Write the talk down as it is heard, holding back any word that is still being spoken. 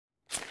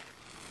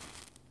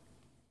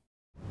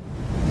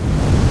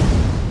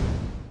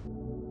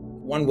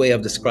One way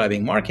of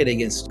describing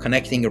marketing is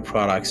connecting your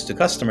products to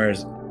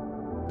customers.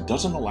 It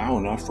doesn't allow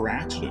enough for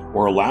accident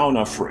or allow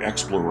enough for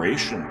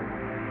exploration.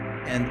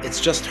 And it's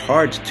just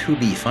hard to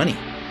be funny.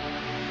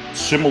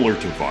 Similar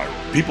to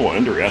viral, people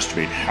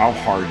underestimate how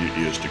hard it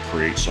is to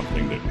create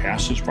something that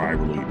passes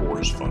virally or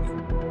is funny.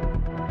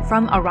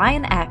 From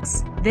Orion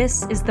X,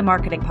 this is the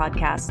Marketing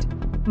Podcast.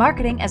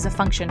 Marketing as a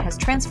function has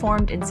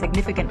transformed in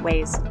significant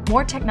ways.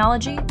 More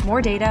technology,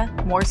 more data,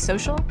 more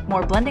social,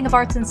 more blending of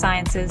arts and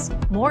sciences,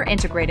 more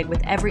integrated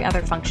with every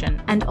other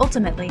function, and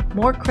ultimately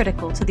more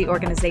critical to the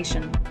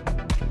organization.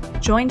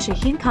 Join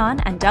Shaheen Khan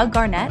and Doug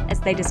Garnett as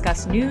they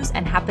discuss news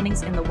and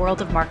happenings in the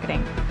world of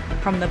marketing,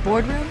 from the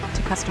boardroom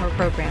to customer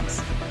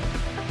programs.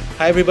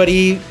 Hi,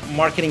 everybody.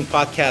 Marketing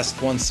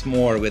Podcast once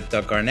more with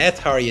Doug Garnett.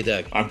 How are you,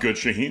 Doug? I'm good,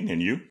 Shaheen. And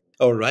you?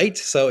 All right.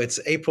 So it's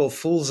April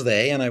Fool's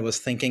Day, and I was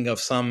thinking of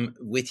some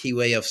witty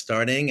way of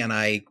starting, and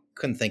I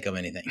couldn't think of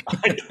anything.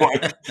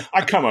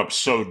 I come up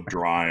so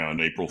dry on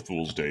April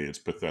Fool's Day. It's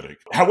pathetic.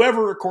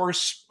 However, of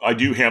course, I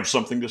do have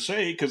something to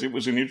say because it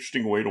was an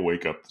interesting way to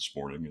wake up this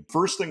morning. And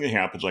first thing that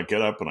happens, I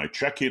get up and I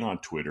check in on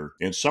Twitter,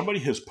 and somebody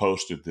has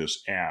posted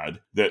this ad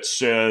that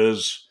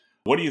says,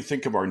 "What do you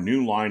think of our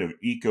new line of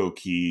eco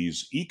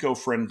keys,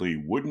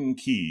 eco-friendly wooden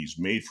keys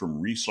made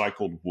from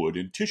recycled wood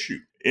and tissue?"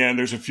 And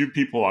there's a few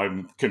people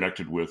I'm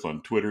connected with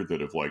on Twitter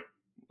that have like,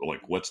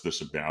 what's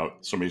this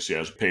about? Somebody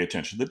says, pay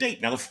attention to the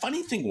date. Now, the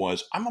funny thing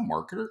was, I'm a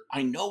marketer.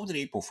 I know that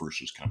April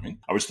 1st is coming.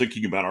 I was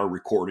thinking about our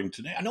recording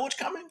today. I know it's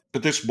coming.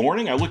 But this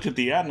morning, I looked at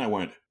the ad and I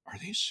went, are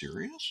they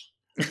serious?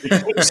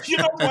 Because you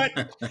know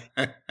what?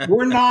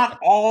 We're not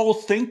all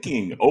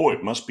thinking, oh,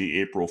 it must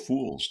be April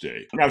Fool's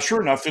Day. Now, sure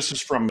enough, this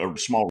is from a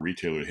small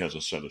retailer that has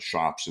a set of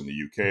shops in the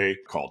UK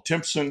called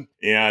Timpson.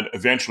 And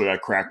eventually I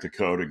crack the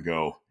code and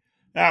go,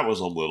 that was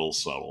a little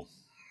subtle.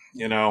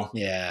 You know,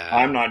 Yeah,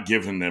 I'm not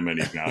giving them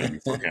any value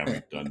for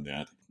having done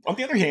that. On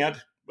the other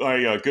hand,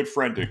 my good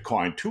friend at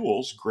Klein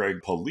Tools,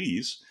 Greg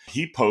Police,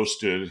 he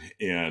posted,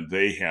 and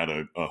they had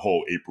a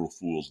whole April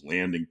Fool's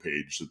landing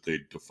page that they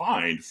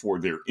defined for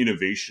their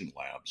innovation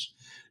labs.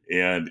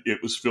 And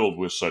it was filled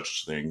with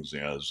such things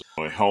as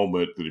a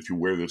helmet that if you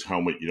wear this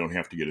helmet, you don't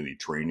have to get any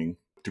training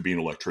to be an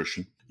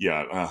electrician.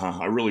 Yeah,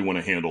 I really want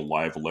to handle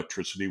live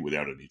electricity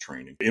without any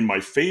training. And my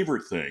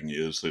favorite thing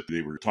is that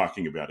they were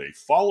talking about a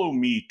follow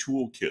me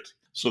toolkit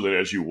so that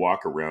as you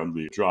walk around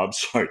the job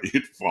site,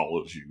 it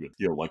follows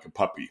you, like a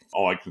puppy.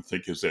 All I can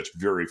think is that's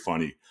very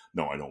funny.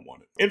 No, I don't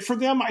want it. And for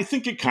them, I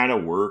think it kind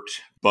of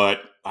worked, but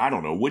I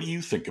don't know. What do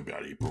you think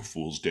about April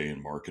Fool's Day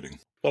in marketing?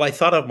 Well, I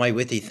thought of my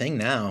witty thing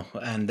now,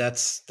 and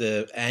that's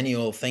the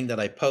annual thing that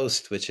I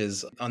post, which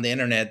is on the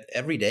internet,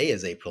 every day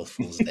is April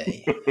Fool's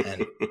Day.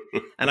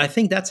 And I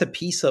think that's a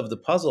piece of the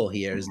puzzle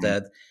here is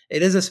that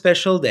it is a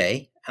special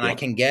day, and I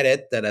can get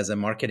it that as a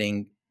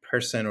marketing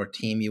person or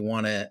team, you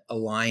want to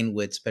align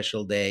with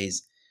special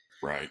days.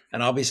 Right.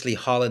 And obviously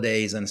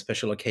holidays and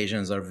special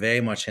occasions are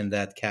very much in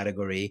that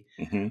category.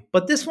 Mm-hmm.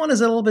 But this one is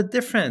a little bit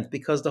different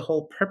because the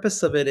whole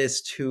purpose of it is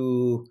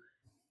to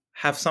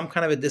have some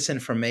kind of a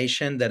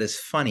disinformation that is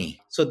funny.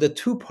 So the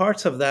two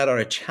parts of that are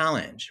a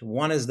challenge.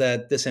 One is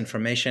that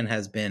disinformation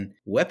has been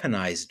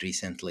weaponized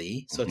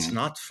recently, so it's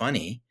not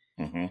funny.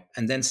 Mm-hmm.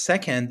 And then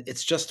second,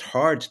 it's just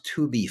hard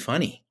to be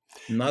funny.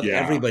 Not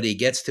everybody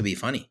gets to be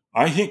funny.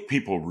 I think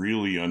people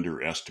really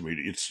underestimate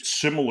it. It's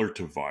similar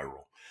to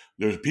viral.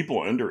 There's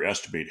people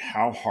underestimate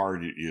how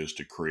hard it is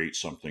to create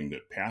something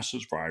that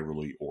passes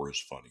virally or is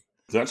funny.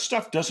 That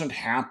stuff doesn't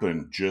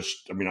happen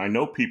I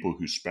know people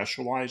who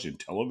specialize in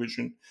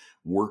television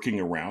working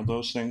around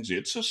those things.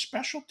 It's a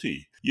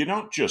specialty. You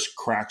don't just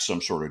crack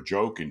some sort of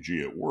joke and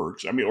gee, it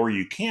works. Or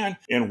you can,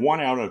 and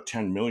 1 out of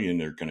 10 million,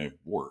 they're going to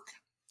work.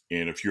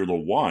 And if you're the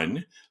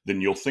one,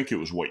 then you'll think it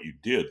was what you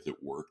did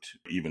that worked,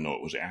 even though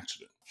it was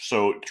accident.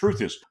 So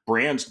truth is,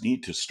 brands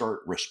need to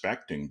start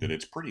respecting that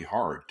it's pretty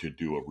hard to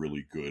do a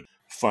really good,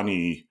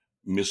 funny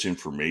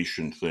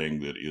misinformation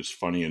thing that is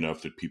funny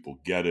enough that people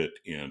get it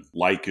and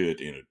like it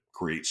and it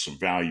creates some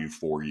value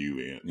for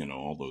you and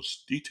all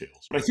those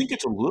details. But I think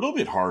it's a little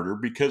bit harder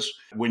because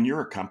when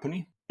you're a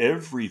company,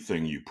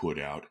 everything you put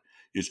out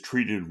is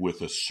treated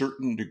with a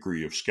certain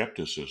degree of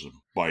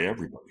skepticism by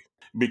everybody.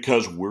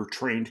 Because we're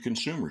trained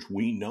consumers.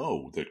 We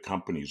know that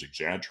companies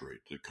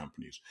exaggerate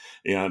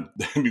And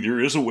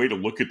there is a way to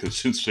look at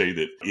this and say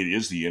that it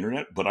is the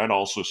internet, but I'd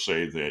also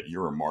say that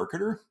you're a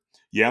marketer.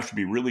 You have to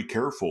be really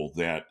careful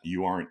that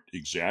you aren't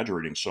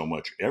exaggerating so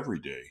much every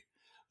day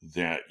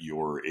that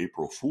your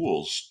April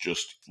Fools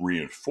just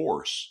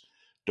reinforce,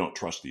 don't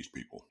trust these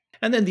people.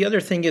 And then the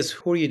other thing is,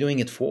 who are you doing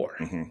it for?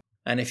 Mm-hmm.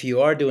 And if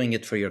you are doing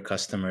it for your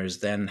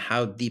customers, then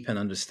how deep an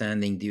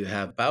understanding do you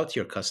have about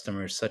your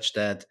customers such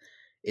that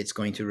it's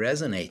going to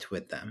resonate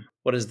with them?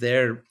 What is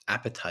their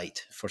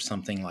appetite for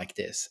something like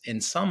this?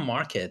 In some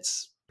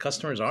markets,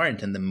 customers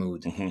aren't in the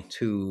mood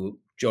to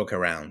joke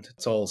around.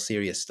 It's all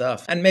serious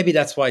stuff. And maybe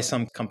that's why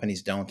some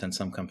companies don't and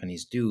some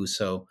companies do.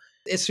 So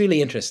it's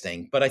really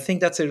interesting. But I think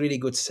that's a really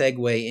good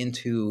segue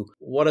into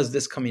what does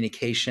this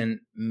communication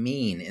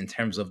mean in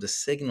terms of the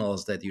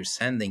signals that you're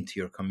sending to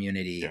your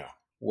community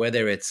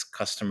whether it's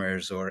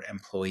customers or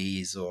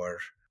employees or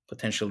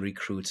potential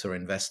recruits or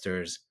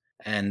investors?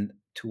 And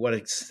to what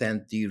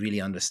extent do you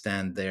really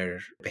understand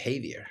their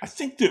behavior? I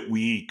think that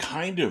we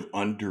kind of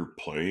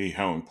underplay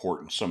how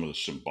important some of the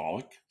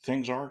symbolic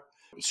things are.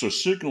 So,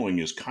 signaling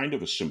is kind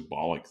of a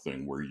symbolic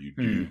thing where you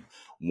do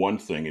Hmm. one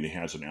thing and it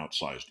has an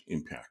outsized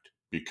impact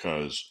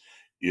because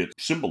it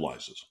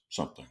symbolizes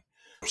something.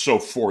 So,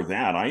 for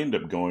that, I end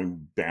up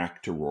going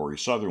back to Rory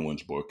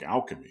Sutherland's book,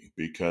 Alchemy,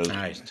 because All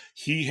right.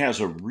 he has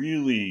a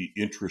really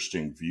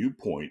interesting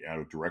viewpoint out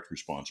of direct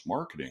response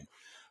marketing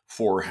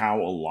for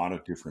how a lot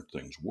of different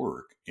things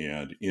work.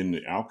 And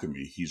in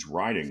Alchemy, he's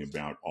writing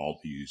about all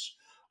these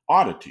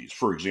oddities.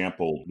 For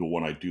example, the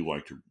one I do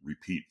like to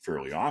repeat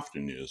fairly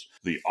often is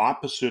the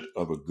opposite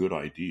of a good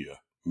idea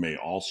may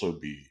also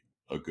be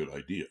a good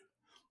idea.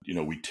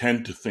 We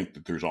tend to think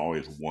that there's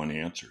always one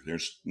answer.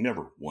 There's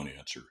never one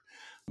answer.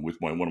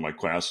 With one of my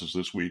classes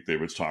this week, they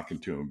was talking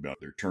to them about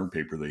their term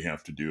paper they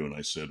have to do, and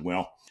I said,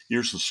 "Well,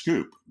 here's the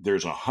scoop.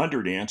 There's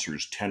 100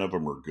 answers. 10 of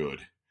them are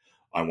good.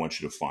 I want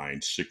you to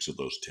find 6 of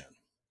those 10.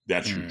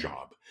 That's your Hmm.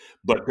 job.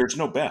 But there's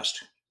no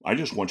best. I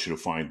just want you to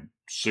find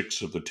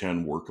 6 of the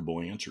 10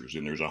 workable answers,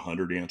 and there's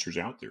 100 answers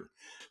out there."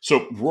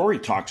 So Rory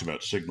talks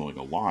about signaling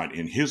a lot,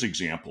 and his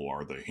example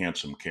are the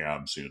hansom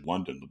cabs in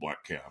London, the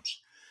black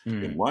cabs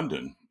in Hmm.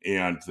 London,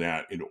 and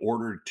that in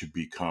order to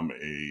become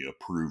a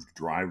approved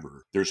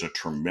driver, there's a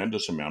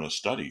tremendous amount of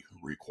study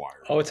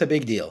required. Oh, it's a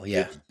big deal.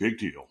 Yeah. It's a big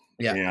deal.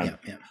 Yeah. And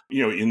Yeah.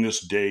 Yeah. in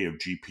this day of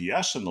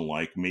GPS and the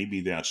like,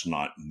 maybe that's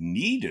not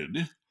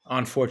needed.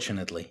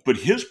 Unfortunately. But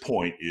his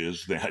point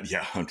is that,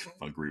 yeah, I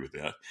agree with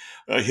that.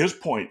 His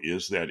point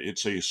is that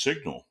it's a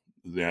signal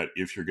that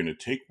if you're going to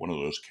take one of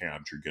those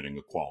cabs, you're getting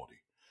a quality,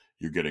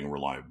 you're getting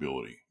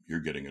reliability, you're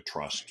getting a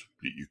trust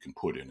that you can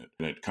put in it.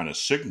 And it kind of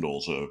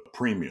signals a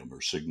premium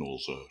or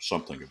signals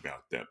something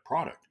about that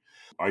product.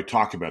 I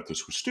talk about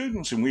this with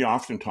students, and we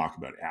often talk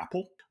about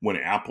Apple. When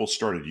Apple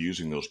started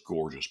using those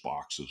gorgeous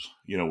boxes,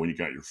 when you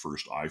got your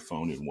first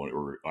iPhone in one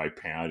or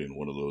iPad in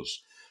one of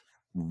those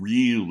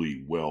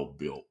really well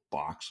built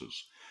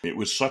boxes. It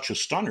was such a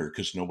stunner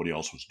because nobody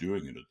else was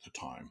doing it at the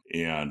time.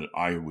 And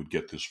I would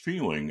get this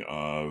feeling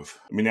of,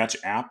 that's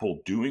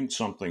Apple doing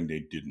something they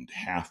didn't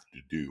have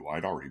to do.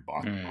 I'd already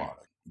bought the Hmm.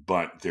 product,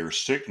 but they're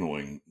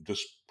signaling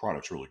this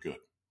product's really good.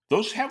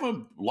 Those have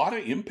a lot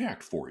of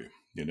impact for you,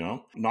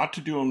 not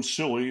to do them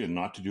silly and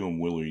not to do them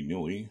willy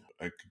nilly.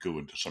 I could go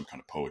into some kind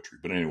of poetry,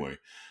 but anyway,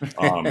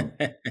 um,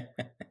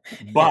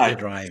 It but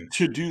did rhyme.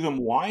 to do them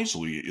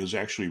wisely is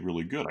actually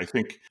really good. I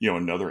think,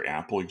 another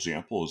Apple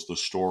example is the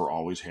store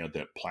always had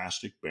that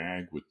plastic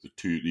bag with the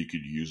two you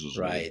could use as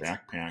a little Right.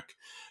 backpack.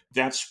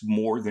 That's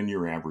more than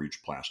your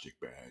average plastic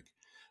bag.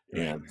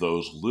 Right. And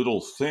those little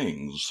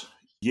things,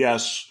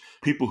 yes,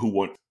 people who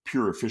want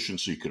pure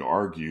efficiency could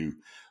argue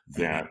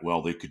that,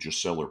 well, they could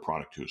just sell their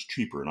product to us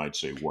cheaper. And I'd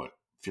say, what,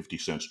 50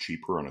 cents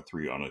cheaper on a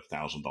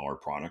 $1,000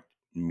 product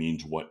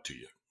means what to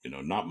you?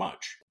 Not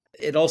much.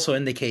 It also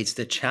indicates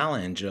the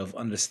challenge of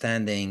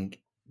understanding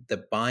the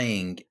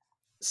buying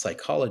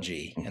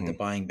psychology and the Hmm.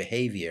 buying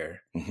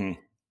behavior Hmm.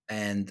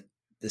 and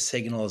the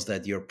signals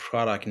that your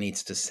product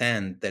needs to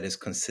send that is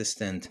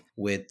consistent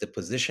with the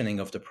positioning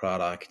of the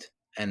product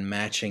and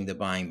matching the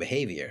buying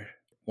behavior.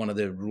 One of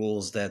the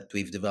rules that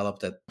we've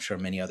developed that I'm sure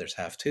many others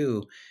have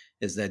too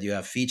is that you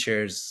have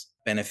features,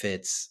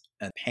 benefits,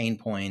 and pain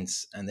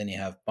points, and then you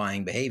have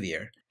buying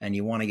behavior. And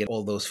you want to get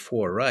all those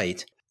four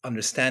right.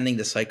 Understanding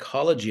the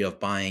psychology of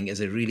buying is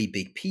a really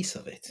big piece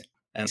of it.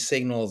 And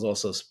signals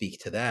also speak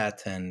to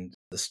that. And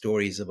the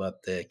stories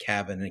about the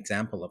cab, an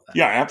example of that.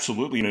 Yeah,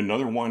 absolutely. And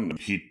another one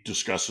he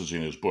discusses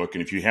in his book,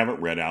 and if you haven't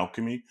read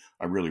Alchemy,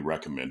 I really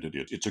recommend it.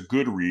 It's a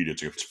good read,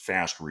 it's a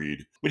fast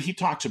read. But he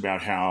talks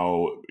about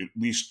how, at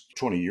least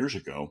 20 years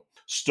ago,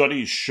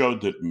 studies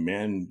showed that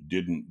men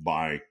didn't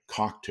buy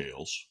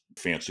cocktails,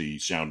 fancy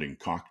sounding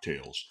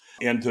cocktails,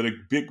 and that a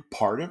big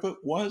part of it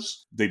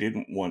was they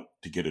didn't want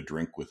to get a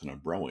drink with an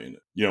umbrella in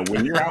it.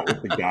 When you're out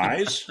with the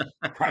guys,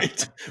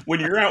 right? When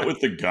you're out with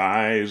the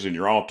guys and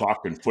you're all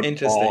talking football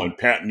Interesting. and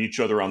patting each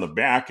other on the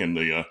back, and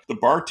the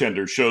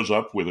bartender shows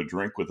up with a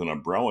drink with an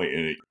umbrella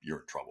in it, you're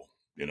in trouble.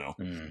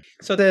 Mm.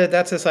 So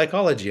that's the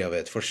psychology of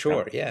it for Yeah.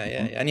 sure. Yeah,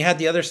 yeah. Mhm. And you had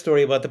the other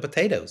story about the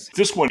potatoes.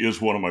 This one is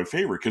one of my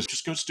favorite because it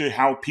just goes to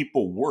how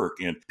people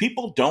work, and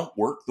people don't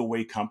work the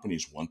way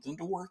companies want them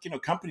to work.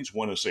 Companies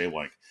want to say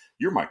like,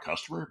 "You're my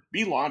customer.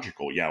 Be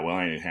logical." Yeah, well,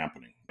 that ain't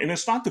happening. And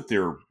it's not that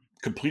they're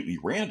completely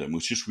random.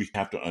 It's just we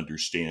have to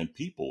understand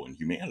people and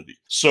humanity.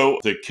 So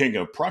the king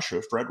of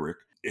Prussia, Frederick,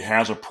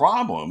 has a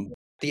problem.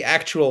 The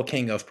actual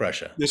king of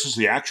Prussia. This is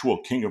the actual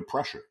king of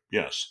Prussia,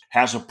 yes,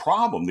 has a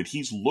problem that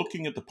he's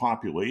looking at the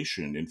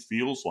population and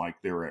feels like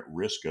they're at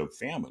risk of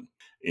famine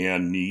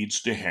and needs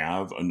to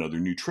have another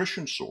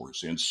nutrition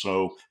source. And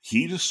so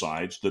he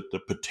decides that the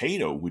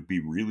potato would be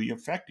really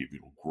effective.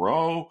 It'll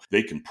grow,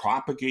 they can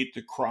propagate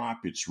the crop.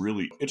 It's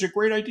a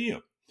great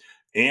idea.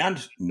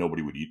 And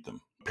nobody would eat them.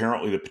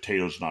 Apparently, the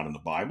potato's not in the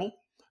Bible.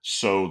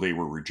 So they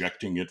were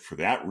rejecting it for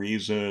that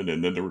reason.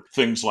 And then there were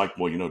things like,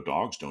 well,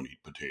 dogs don't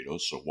eat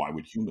potatoes. So why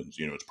would humans?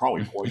 It's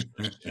probably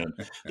poisonous. And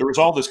there was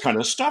all this kind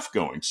of stuff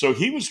going. So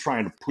he was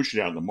trying to push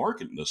it out in the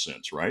market in a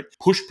sense, right?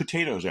 Push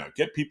potatoes out,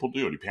 get people to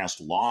do it. He passed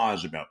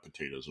laws about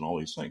potatoes and all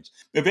these things.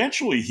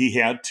 Eventually, he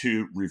had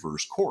to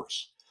reverse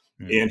course.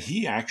 And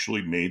he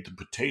actually made the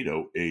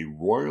potato a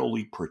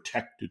royally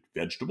protected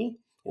vegetable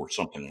or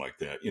something like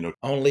that,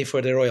 Only for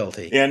the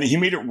royalty. and he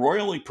made it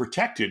royally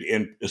protected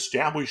and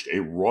established a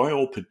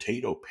royal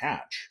potato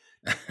patch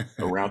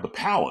around the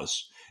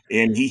palace.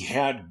 And he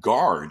had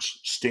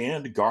guards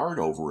stand guard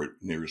over it.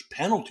 And there's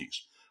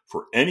penalties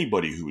for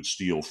anybody who would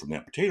steal from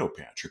that potato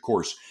patch. Of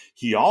course,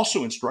 he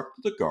also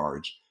instructed the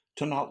guards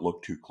to not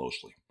look too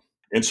closely.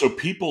 And so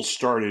people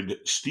started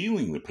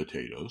stealing the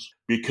potatoes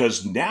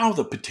because now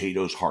the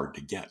potato's hard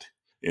to get.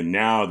 And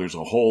now there's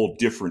a whole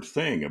different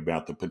thing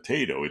about the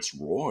potato. It's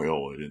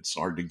royal and it's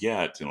hard to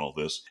get and all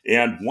this.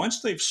 And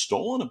once they've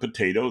stolen a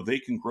potato, they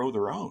can grow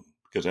their own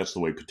because that's the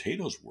way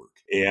potatoes work.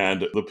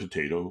 And the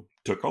potato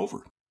took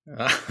over.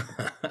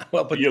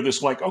 Well, but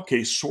This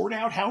okay, sort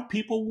out how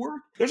people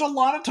work. There's a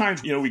lot of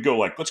times, we go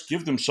like, let's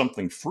give them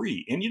something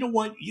free. And you know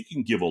what? You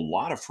can give a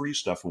lot of free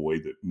stuff away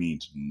that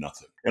means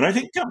nothing. And I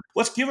think,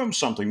 let's give them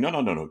something.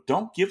 No.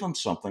 Don't give them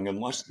something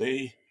unless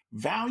they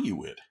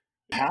value it.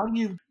 How do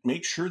you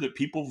make sure that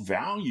people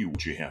value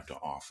what you have to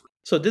offer?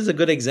 So this is a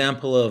good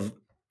example of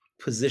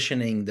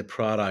positioning the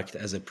product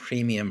as a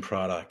premium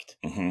product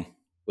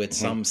with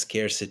some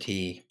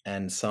scarcity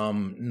and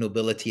some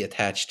nobility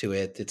attached to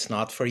it. It's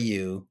not for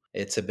you.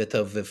 It's a bit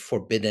of a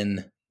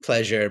forbidden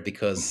pleasure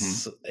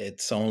because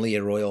it's only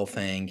a royal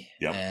thing.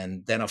 Yep.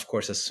 And then, of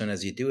course, as soon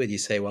as you do it, you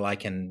say, well, I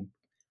can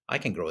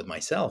grow it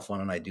myself. Why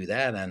don't I do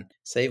that and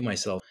save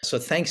myself? So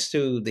thanks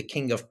to the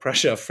King of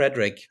Prussia,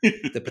 Frederick,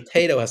 the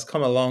potato has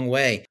come a long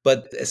way.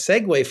 But a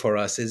segue for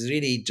us is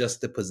really just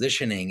the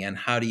positioning and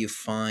how do you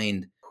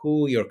find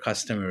who your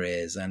customer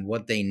is and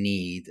what they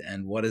need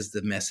and what is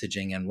the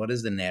messaging and what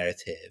is the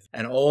narrative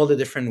and all the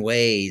different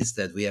ways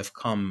that we have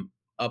come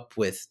up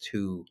with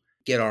to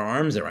get our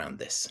arms around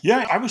this.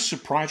 Yeah, I was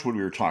surprised when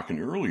we were talking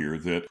earlier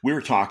that we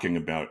were talking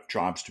about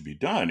jobs to be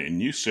done.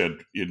 And you said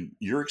in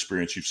your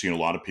experience, you've seen a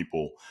lot of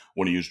people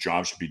want to use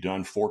jobs to be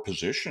done for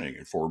positioning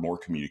and for more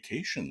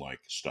communication like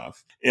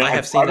stuff. And I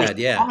have seen was that,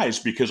 yeah.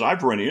 surprised because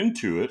I've run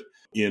into it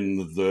in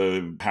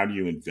the how do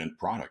you invent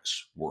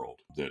products world.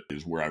 That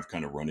is where I've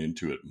kind of run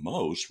into it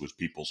most, was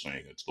people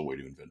saying it's the way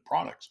to invent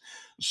products.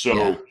 So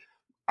Yeah.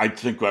 I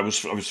think I was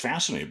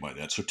fascinated by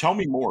that. So tell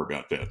me more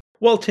about that.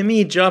 Well, to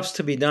me, jobs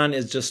to be done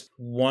is just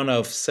one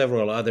of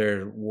several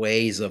other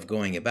ways of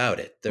going about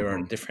it. There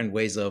are different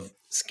ways of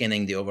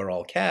skinning the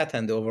overall cat,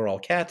 and the overall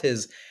cat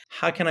is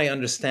how can I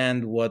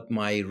understand what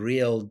my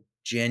real,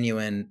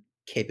 genuine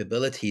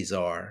capabilities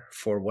are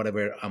for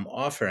whatever I'm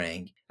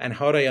offering, and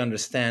how do I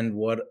understand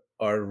what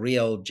are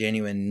real,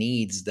 genuine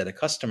needs that a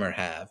customer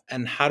have,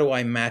 and how do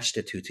I match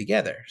the two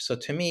together? So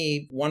to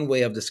me, one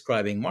way of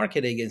describing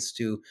marketing is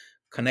to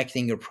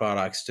connecting your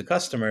products to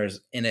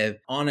customers in an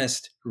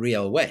honest,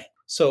 real way.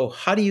 So,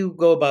 how do you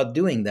go about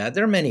doing that?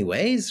 There are many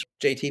ways.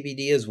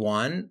 JTBD is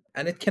one,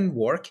 and it can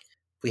work.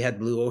 We had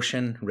Blue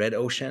Ocean, Red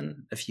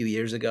Ocean a few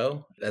years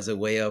ago as a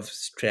way of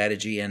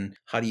strategy. And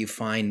how do you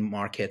find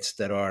markets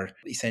that are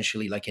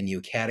essentially like a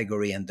new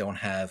category and don't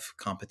have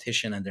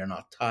competition and they're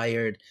not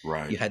tired?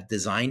 Right. You had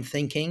design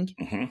thinking.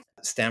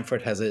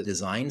 Stanford has a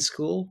design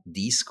school,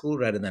 D school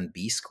rather than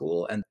B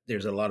school, and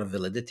there's a lot of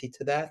validity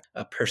to that.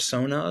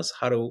 Personas,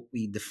 how do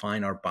we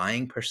define our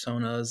buying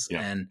personas?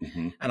 Yeah.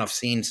 And I've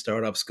seen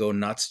startups go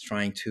nuts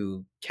trying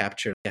to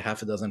capture a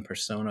half a dozen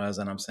personas,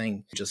 and I'm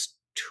saying just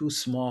too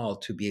small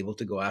to be able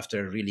to go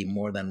after really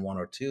more than one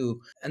or two.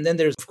 And then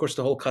there's, of course,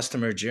 the whole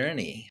customer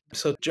journey.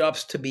 So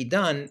jobs to be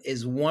done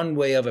is one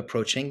way of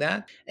approaching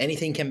that.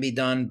 Anything can be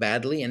done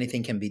badly,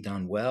 anything can be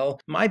done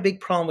well. My big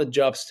problem with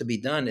jobs to be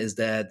done is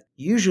that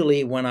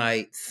usually when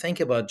I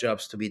think about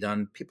jobs to be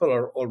done, people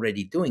are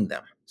already doing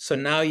them. So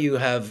now you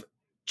have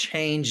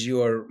changed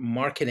your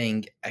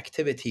marketing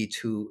activity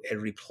to a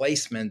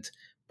replacement,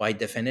 by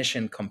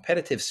definition,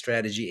 competitive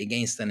strategy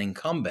against an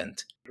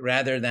incumbent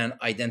rather than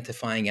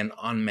identifying an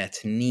unmet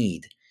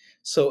need.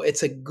 So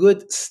it's a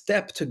good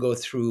step to go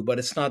through, but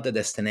it's not the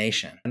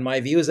destination. And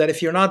my view is that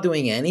if you're not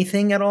doing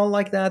anything at all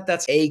like that,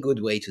 that's a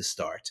good way to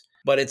start.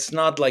 But it's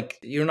not like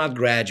you're not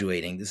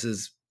graduating. This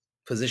is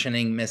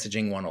positioning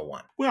messaging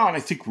 101. Well, and I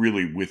think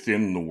really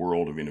within the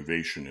world of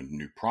innovation and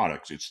new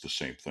products, it's the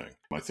same thing.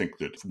 I think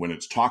that when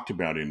it's talked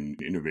about in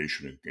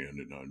innovation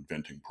and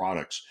inventing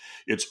products,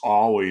 it's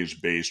always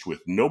based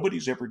with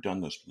nobody's ever done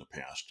this in the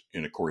past.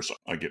 And of course,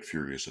 I get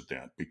furious at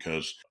that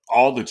because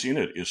all that's in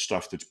it is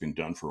stuff that's been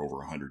done for over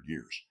 100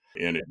 years.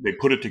 And they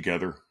put it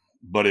together,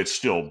 but it's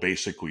still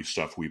basically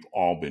stuff we've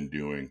all been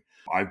doing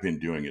I've been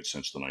doing it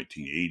since the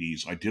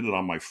 1980s. I did it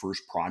on my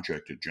first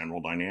project at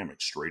General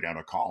Dynamics straight out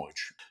of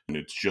college. And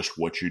it's just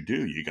what you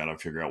do. You got to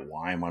figure out,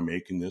 why am I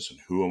making this and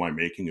who am I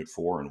making it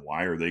for and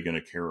why are they going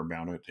to care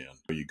about it?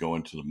 And you go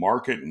into the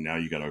market and now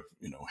you got to,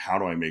 how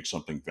do I make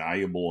something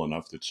valuable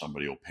enough that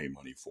somebody will pay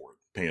money for it?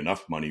 Pay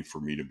enough money for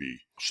me to be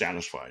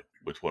satisfied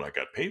with what I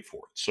got paid for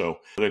it. So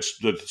that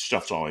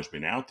stuff's always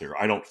been out there.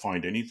 I don't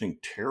find anything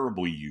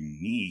terribly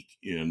unique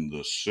in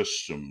the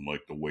system,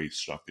 like the way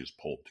stuff is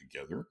pulled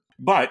together.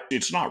 But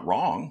it's not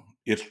wrong.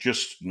 It's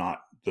just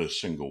not the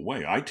single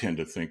way. I tend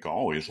to think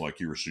always, like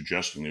you were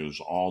suggesting,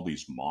 there's all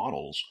these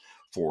models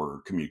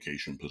for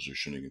communication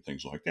positioning and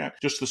things like that.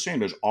 Just the same,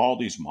 there's all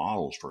these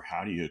models for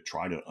how do you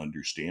try to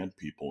understand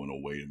people in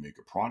a way to make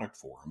a product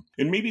for them.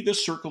 And maybe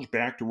this circles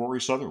back to Rory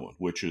Sutherland,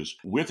 which is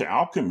with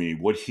alchemy,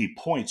 what he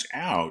points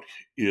out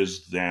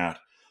is that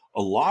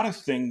a lot of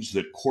things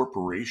that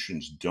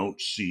corporations don't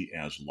see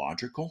as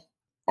logical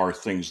are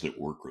things that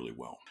work really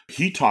well.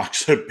 He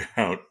talks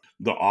about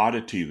the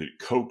oddity that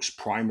Coke's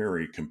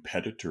primary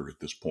competitor at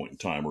this point in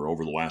time, or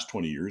over the last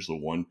 20 years, the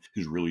one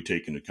who's really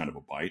taken a kind of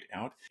a bite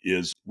out,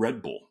 is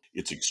Red Bull.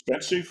 It's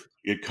expensive.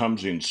 It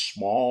comes in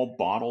small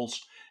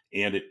bottles,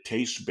 and it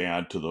tastes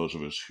bad to those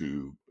of us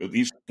who, at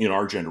least in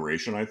our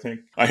generation, I think.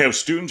 I have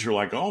students who are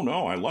like, oh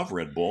no, I love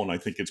Red Bull. And I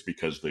think it's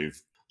because they've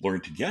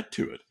learned to get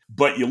to it.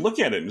 But you look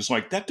at it and it's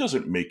like, that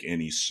doesn't make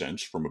any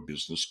sense from a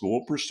business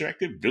school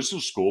perspective.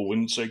 Business school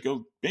wouldn't say,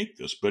 go make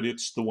this, but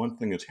it's the one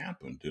thing that's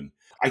happened. And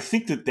I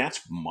think that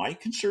that's my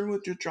concern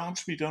with the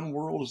jobs to be done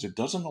world, is it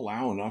doesn't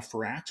allow enough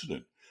for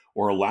accident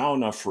or allow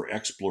enough for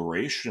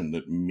exploration,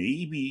 that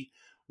maybe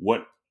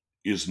what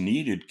is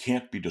needed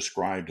can't be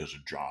described as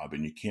a job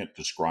and you can't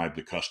describe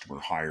the customer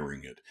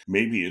hiring it.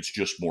 Maybe it's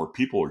just more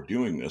people are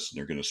doing this and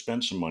they're going to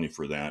spend some money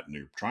for that and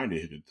they're trying to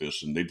hit at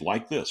this and they'd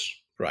like this.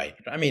 Right.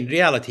 I mean,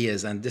 reality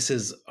is, and this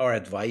is our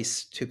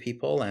advice to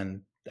people,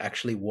 and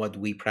actually what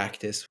we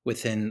practice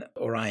within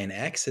Orion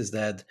X, is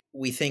that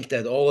we think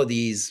that all of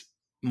these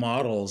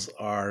models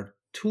are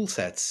tool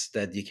sets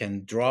that you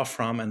can draw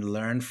from and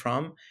learn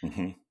from.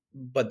 Mm-hmm.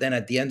 But then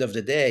at the end of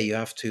the day, you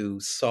have to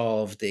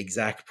solve the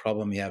exact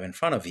problem you have in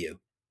front of you.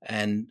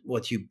 And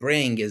what you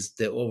bring is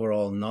the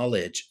overall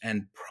knowledge,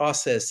 and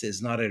process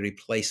is not a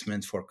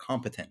replacement for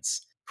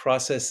competence.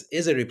 Process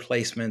is a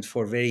replacement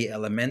for very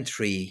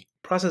elementary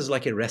process,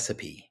 like a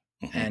recipe.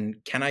 Mm-hmm.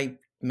 And can I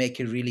make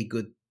a really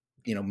good,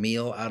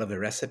 meal out of a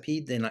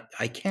recipe? Then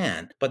I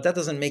can, but that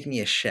doesn't make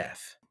me a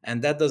chef.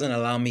 And that doesn't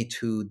allow me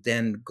to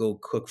then go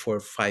cook for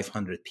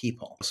 500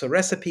 people. So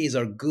recipes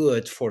are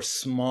good for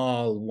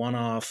small,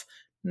 one-off,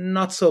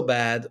 not so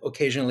bad,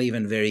 occasionally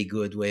even very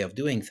good way of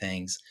doing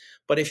things.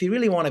 But if you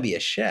really want to be a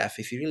chef,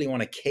 if you really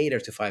want to cater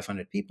to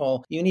 500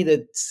 people, you need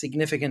a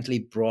significantly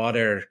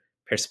broader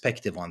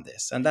perspective on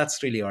this. And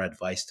that's really our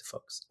advice to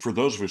folks. For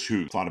those of us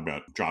who thought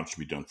about jobs to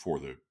be done for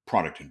the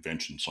product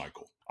invention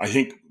cycle, I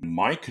think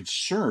my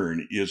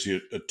concern is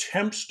it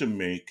attempts to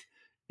make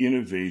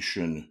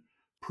innovation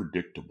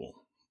predictable.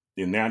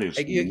 And that is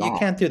You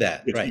can't do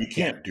that, right? You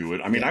can't do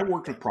it. I mean, I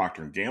worked with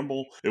Procter &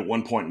 Gamble at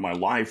one point in my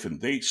life,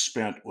 and they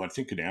spent, I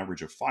think, an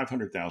average of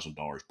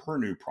 $500,000 per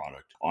new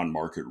product on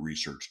market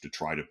research to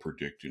try to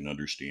predict and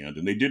understand.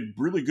 And they did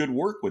really good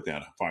work with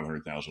that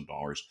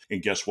 $500,000.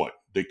 And guess what?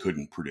 They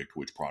couldn't predict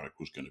which product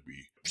was going to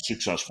be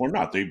successful or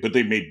not. But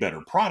they made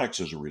better products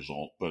as a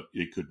result, but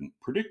they couldn't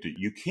predict it.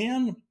 You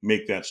can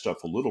make that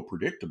stuff a little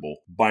predictable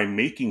by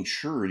making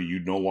sure you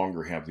no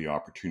longer have the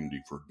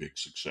opportunity for big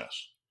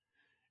success.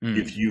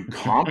 If you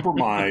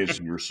compromise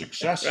your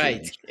successes,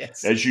 right,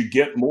 yes. As you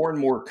get more and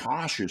more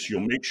cautious,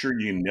 you'll make sure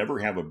you never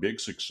have a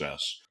big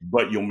success,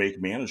 but you'll make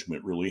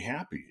management really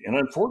happy. And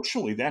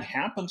unfortunately, that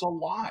happens a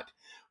lot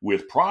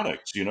with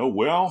products.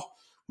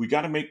 We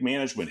got to make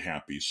management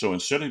happy. So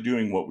instead of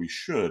doing what we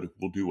should,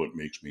 we'll do what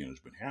makes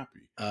management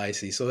happy. I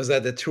see. So is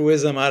that the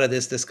truism out of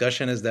this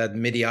discussion, is that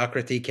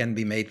mediocrity can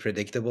be made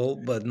predictable,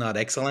 but not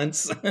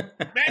excellence?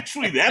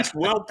 Actually, that's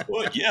well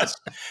put. Yes.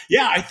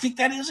 Yeah, I think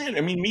that is it.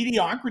 I mean,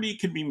 mediocrity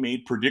can be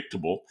made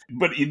predictable,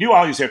 but you do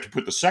always have to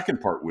put the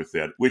second part with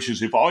that, which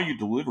is if all you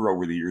deliver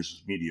over the years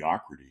is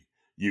mediocrity,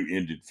 you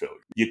ended failure.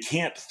 You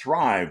can't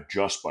thrive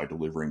just by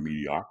delivering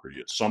mediocrity.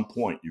 At some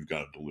point, you've got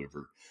to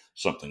deliver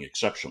something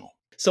exceptional.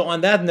 So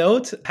on that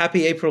note,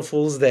 happy April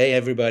Fool's Day,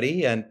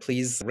 everybody. And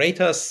please rate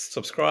us,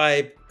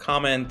 subscribe,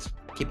 comment,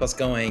 keep us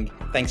going.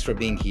 Thanks for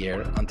being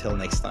here. Until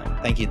next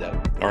time. Thank you, Doug.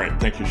 All right.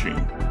 Thank you,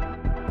 Shane.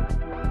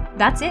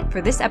 That's it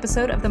for this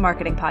episode of the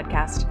Marketing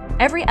Podcast.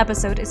 Every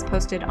episode is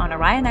posted on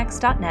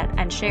orionx.net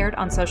and shared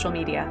on social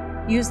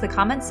media. Use the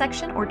comments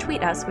section or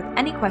tweet us with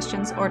any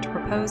questions or to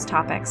propose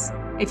topics.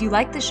 If you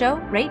like the show,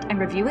 rate and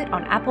review it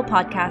on Apple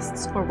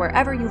Podcasts or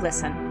wherever you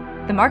listen.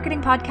 The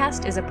Marketing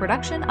Podcast is a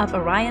production of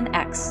Orion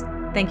X.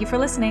 Thank you for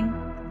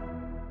listening.